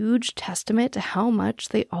huge testament to how much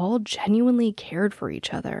they all genuinely cared for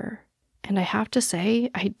each other. And I have to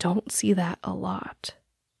say, I don't see that a lot.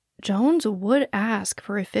 Jones would ask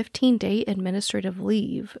for a 15-day administrative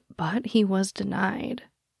leave, but he was denied.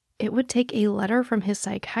 It would take a letter from his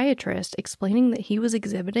psychiatrist explaining that he was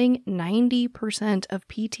exhibiting 90% of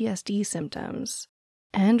PTSD symptoms,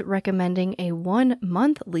 and recommending a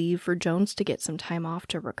 1-month leave for Jones to get some time off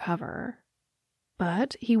to recover.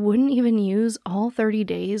 But he wouldn't even use all 30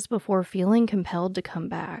 days before feeling compelled to come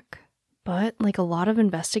back. But like a lot of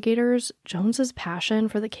investigators, Jones's passion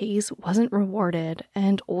for the case wasn't rewarded,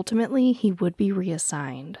 and ultimately he would be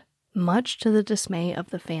reassigned, much to the dismay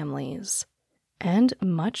of the families, and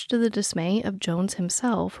much to the dismay of Jones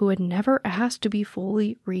himself, who had never asked to be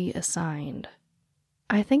fully reassigned.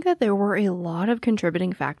 I think that there were a lot of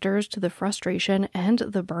contributing factors to the frustration and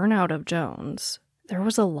the burnout of Jones. There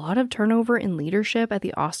was a lot of turnover in leadership at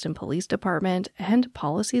the Austin Police Department, and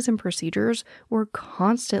policies and procedures were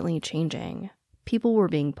constantly changing. People were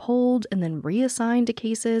being pulled and then reassigned to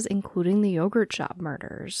cases, including the yogurt shop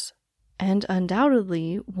murders. And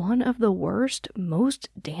undoubtedly, one of the worst, most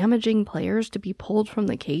damaging players to be pulled from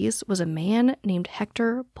the case was a man named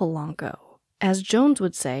Hector Polanco. As Jones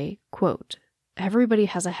would say, quote, "Everybody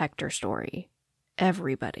has a Hector story.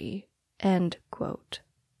 Everybody." End quote.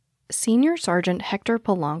 Senior Sergeant Hector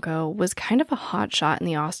Polanco was kind of a hotshot in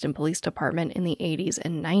the Austin Police Department in the 80s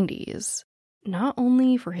and 90s, not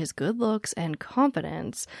only for his good looks and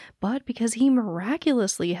confidence, but because he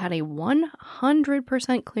miraculously had a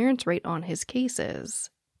 100% clearance rate on his cases,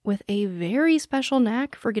 with a very special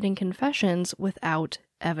knack for getting confessions without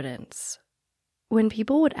evidence. When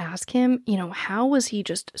people would ask him, how was he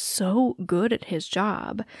just so good at his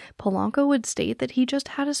job, Polanco would state that he just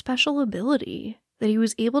had a special ability, that he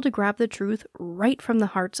was able to grab the truth right from the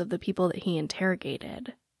hearts of the people that he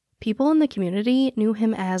interrogated. People in the community knew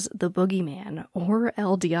him as the Boogeyman, or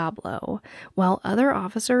El Diablo, while other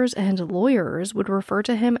officers and lawyers would refer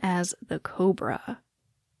to him as the Cobra.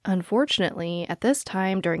 Unfortunately, at this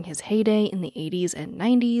time during his heyday in the 80s and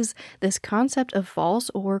 90s, this concept of false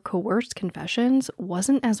or coerced confessions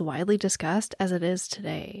wasn't as widely discussed as it is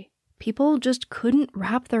today. People just couldn't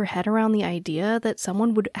wrap their head around the idea that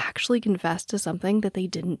someone would actually confess to something that they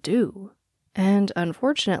didn't do. And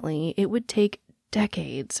unfortunately, it would take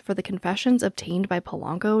decades for the confessions obtained by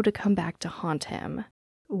Polanco to come back to haunt him,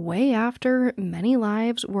 way after many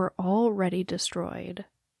lives were already destroyed.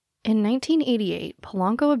 In 1988,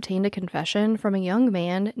 Polanco obtained a confession from a young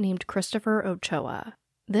man named Christopher Ochoa.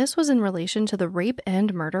 This was in relation to the rape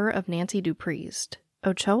and murder of Nancy Dupriest.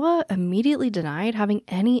 Ochoa immediately denied having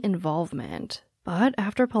any involvement, but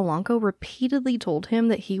after Polanco repeatedly told him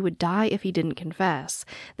that he would die if he didn't confess,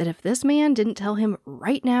 that if this man didn't tell him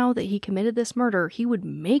right now that he committed this murder, he would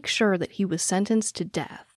make sure that he was sentenced to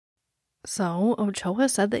death. So Ochoa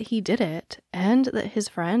said that he did it, and that his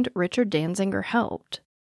friend Richard Danziger helped.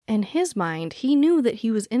 In his mind, he knew that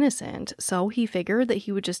he was innocent, so he figured that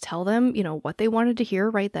he would just tell them, what they wanted to hear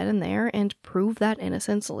right then and there and prove that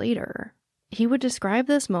innocence later. He would describe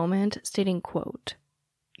this moment stating, quote,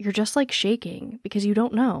 "You're just like shaking because you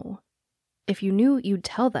don't know. If you knew, you'd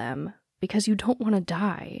tell them because you don't want to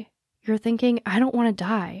die. You're thinking, I don't want to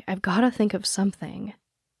die. I've got to think of something."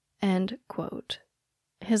 End quote.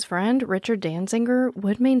 His friend Richard Danziger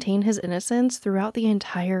would maintain his innocence throughout the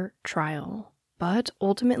entire trial, but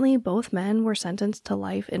ultimately both men were sentenced to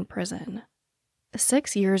life in prison.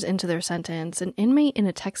 6 years into their sentence, an inmate in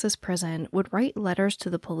a Texas prison would write letters to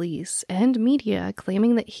the police and media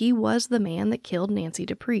claiming that he was the man that killed Nancy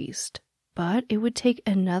Dupriest. But it would take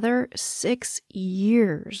another 6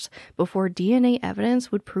 years before DNA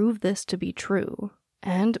evidence would prove this to be true.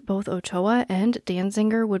 And both Ochoa and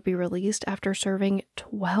Danziger would be released after serving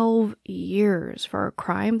 12 years for a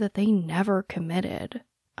crime that they never committed.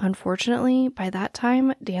 Unfortunately, by that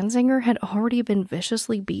time, Danziger had already been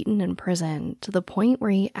viciously beaten in prison to the point where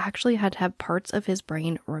he actually had to have parts of his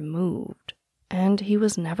brain removed, and he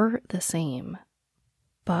was never the same.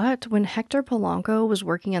 But when Hector Polanco was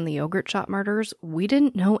working on the yogurt shop murders, we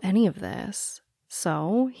didn't know any of this.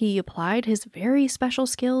 So he applied his very special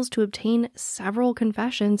skills to obtain several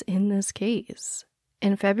confessions in this case.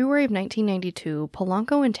 In February of 1992,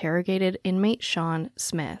 Polanco interrogated inmate Sean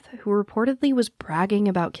Smith, who reportedly was bragging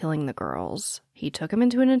about killing the girls. He took him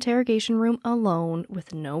into an interrogation room alone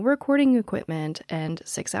with no recording equipment, and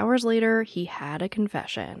 6 hours later, he had a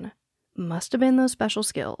confession. Must have been those special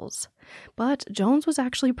skills. But Jones was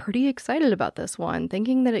actually pretty excited about this one,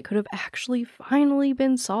 thinking that it could have actually finally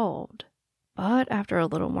been solved. But after a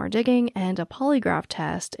little more digging and a polygraph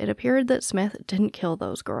test, it appeared that Smith didn't kill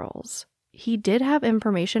those girls. He did have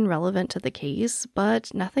information relevant to the case,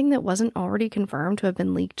 but nothing that wasn't already confirmed to have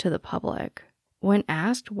been leaked to the public. When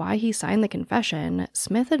asked why he signed the confession,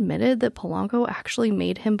 Smith admitted that Polanco actually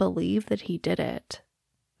made him believe that he did it.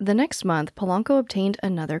 The next month, Polanco obtained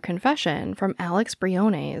another confession from Alex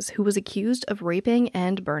Briones, who was accused of raping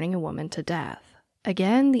and burning a woman to death.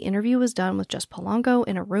 Again, the interview was done with just Polanco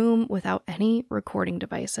in a room without any recording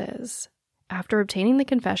devices. After obtaining the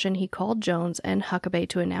confession, he called Jones and Huckabee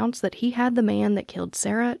to announce that he had the man that killed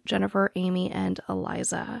Sarah, Jennifer, Amy, and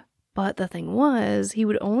Eliza. But the thing was, he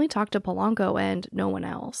would only talk to Polanco and no one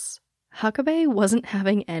else. Huckabee wasn't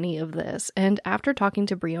having any of this, and after talking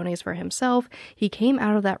to Briones for himself, he came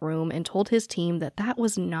out of that room and told his team that that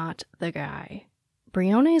was not the guy.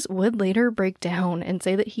 Briones would later break down and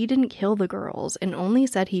say that he didn't kill the girls and only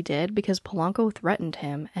said he did because Polanco threatened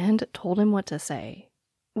him and told him what to say.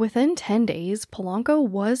 Within 10 days, Polanco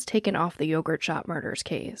was taken off the yogurt shop murders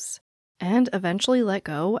case, and eventually let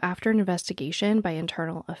go after an investigation by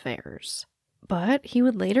Internal Affairs. But he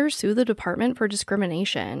would later sue the department for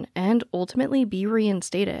discrimination and ultimately be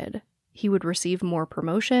reinstated. He would receive more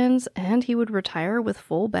promotions, and he would retire with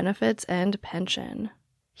full benefits and pension.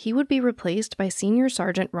 He would be replaced by Senior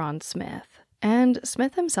Sergeant Ron Smith, and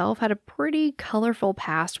Smith himself had a pretty colorful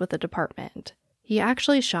past with the department. He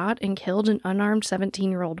actually shot and killed an unarmed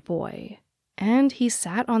 17-year-old boy. And he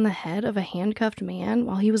sat on the head of a handcuffed man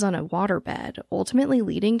while he was on a waterbed, ultimately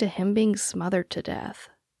leading to him being smothered to death.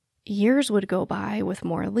 Years would go by with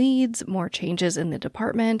more leads, more changes in the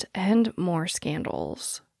department, and more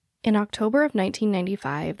scandals. In October of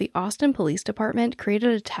 1995, the Austin Police Department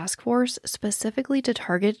created a task force specifically to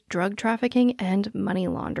target drug trafficking and money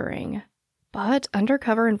laundering. But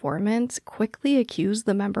undercover informants quickly accused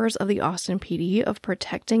the members of the Austin PD of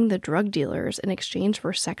protecting the drug dealers in exchange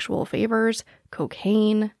for sexual favors,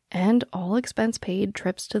 cocaine, and all expense-paid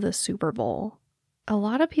trips to the Super Bowl. A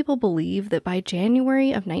lot of people believe that by January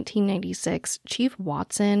of 1996, Chief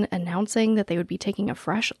Watson announcing that they would be taking a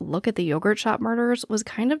fresh look at the yogurt shop murders was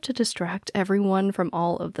kind of to distract everyone from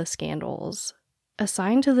all of the scandals.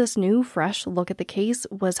 Assigned to this new, fresh look at the case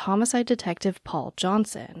was homicide detective Paul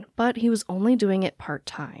Johnson, but he was only doing it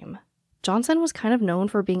part-time. Johnson was kind of known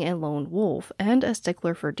for being a lone wolf and a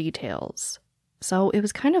stickler for details. So it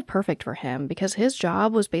was kind of perfect for him because his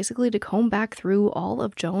job was basically to comb back through all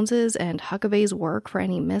of Jones's and Huckabay's work for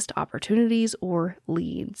any missed opportunities or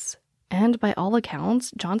leads. And by all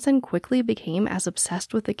accounts, Johnson quickly became as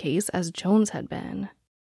obsessed with the case as Jones had been.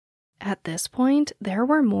 At this point, there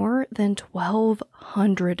were more than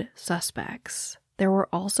 1,200 suspects. There were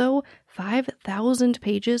also 5,000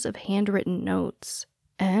 pages of handwritten notes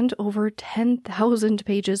and over 10,000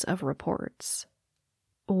 pages of reports.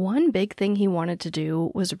 One big thing he wanted to do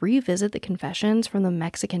was revisit the confessions from the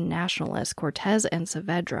Mexican nationalists Cortez and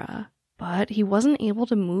Saavedra, but he wasn't able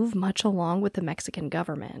to move much along with the Mexican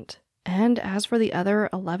government. And as for the other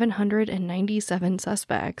 1,197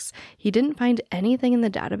 suspects, he didn't find anything in the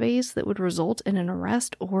database that would result in an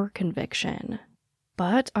arrest or conviction.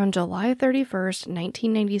 But on July 31st,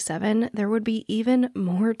 1997, there would be even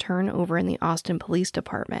more turnover in the Austin Police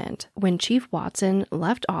Department when Chief Watson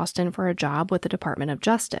left Austin for a job with the Department of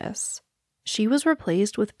Justice. She was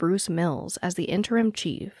replaced with Bruce Mills as the interim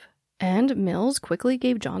chief. And Mills quickly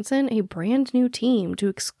gave Johnson a brand new team to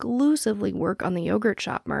exclusively work on the yogurt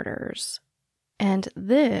shop murders. And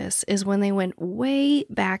this is when they went way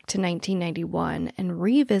back to 1991 and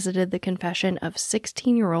revisited the confession of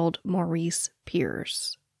 16-year-old Maurice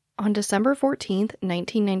Pierce. On December 14th,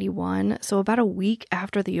 1991, so about a week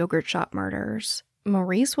after the yogurt shop murders,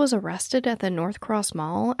 Maurice was arrested at the North Cross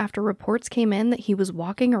Mall after reports came in that he was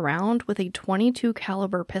walking around with a .22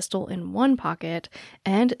 caliber pistol in one pocket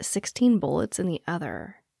and 16 bullets in the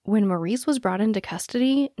other. When Maurice was brought into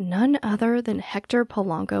custody, none other than Hector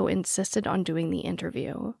Polanco insisted on doing the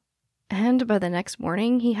interview. And by the next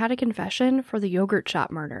morning, he had a confession for the yogurt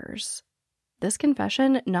shop murders. This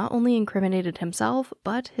confession not only incriminated himself,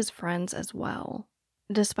 but his friends as well.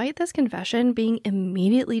 Despite this confession being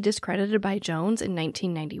immediately discredited by Jones in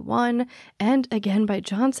 1991 and again by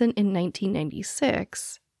Johnson in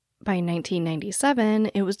 1996, by 1997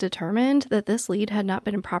 it was determined that this lead had not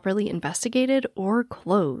been properly investigated or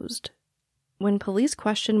closed. When police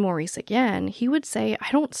questioned Maurice again, he would say,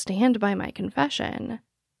 "I don't stand by my confession,"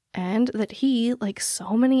 and that he, like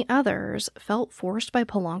so many others, felt forced by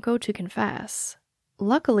Polanco to confess.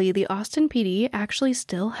 Luckily, the Austin PD actually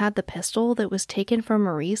still had the pistol that was taken from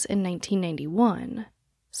Maurice in 1991,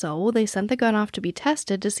 so they sent the gun off to be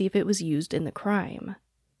tested to see if it was used in the crime.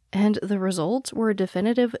 And the results were a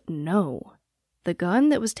definitive no. The gun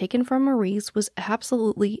that was taken from Maurice was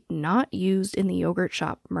absolutely not used in the yogurt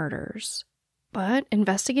shop murders. But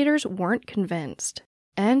investigators weren't convinced,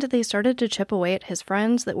 and they started to chip away at his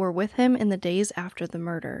friends that were with him in the days after the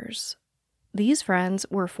murders. These friends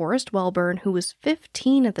were Forrest Welburn, who was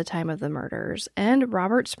 15 at the time of the murders, and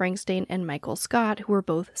Robert Springsteen and Michael Scott, who were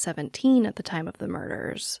both 17 at the time of the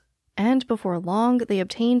murders. And before long, they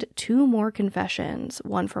obtained 2 more confessions,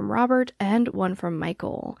 one from Robert and one from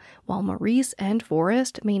Michael, while Maurice and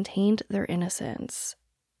Forrest maintained their innocence.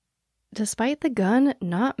 Despite the gun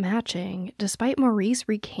not matching, despite Maurice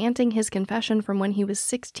recanting his confession from when he was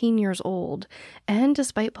 16 years old, and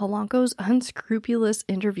despite Polanco's unscrupulous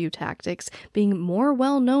interview tactics being more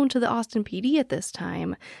well known to the Austin PD at this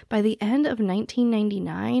time, by the end of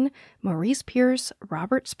 1999, Maurice Pierce,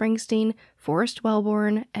 Robert Springsteen, Forrest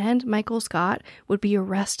Welborn, and Michael Scott would be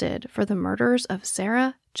arrested for the murders of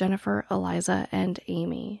Sarah, Jennifer, Eliza, and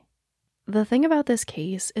Amy. The thing about this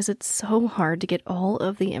case is it's so hard to get all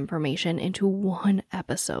of the information into one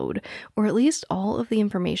episode, or at least all of the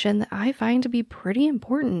information that I find to be pretty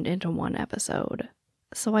important into one episode.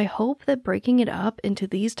 So I hope that breaking it up into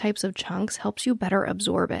these types of chunks helps you better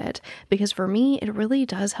absorb it, because for me, it really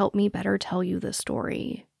does help me better tell you the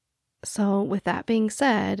story. So with that being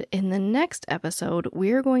said, in the next episode,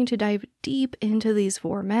 we're going to dive deep into these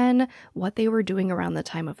 4 men, what they were doing around the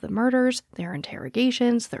time of the murders, their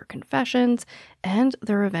interrogations, their confessions, and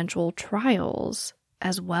their eventual trials,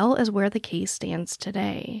 as well as where the case stands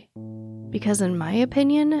today. Because in my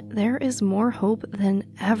opinion, there is more hope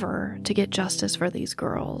than ever to get justice for these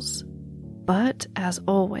girls. But as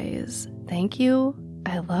always, thank you,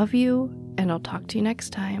 I love you, and I'll talk to you next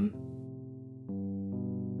time.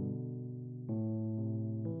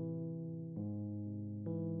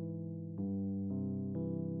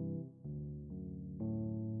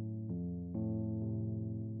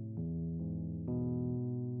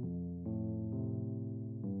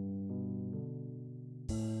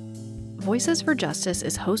 Voices for Justice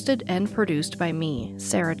is hosted and produced by me,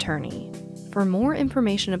 Sarah Turney. For more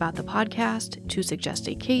information about the podcast, to suggest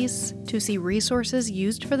a case, to see resources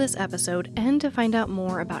used for this episode, and to find out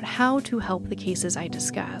more about how to help the cases I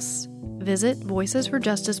discuss, visit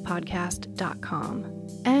voicesforjusticepodcast.com.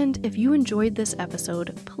 And if you enjoyed this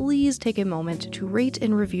episode, please take a moment to rate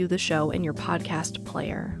and review the show in your podcast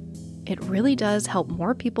player. It really does help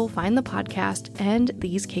more people find the podcast and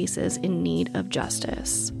these cases in need of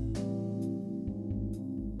justice.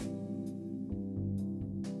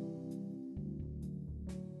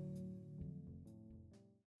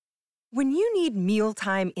 When you need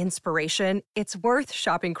mealtime inspiration, it's worth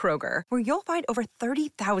shopping Kroger, where you'll find over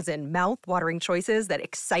 30,000 mouth-watering choices that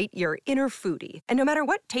excite your inner foodie. And no matter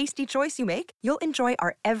what tasty choice you make, you'll enjoy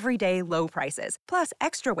our everyday low prices, plus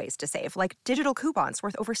extra ways to save, like digital coupons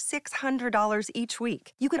worth over $600 each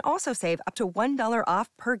week. You can also save up to $1 off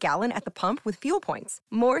per gallon at the pump with fuel points.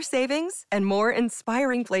 More savings and more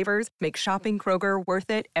inspiring flavors make shopping Kroger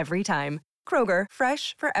worth it every time. Kroger,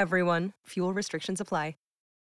 fresh for everyone. Fuel restrictions apply.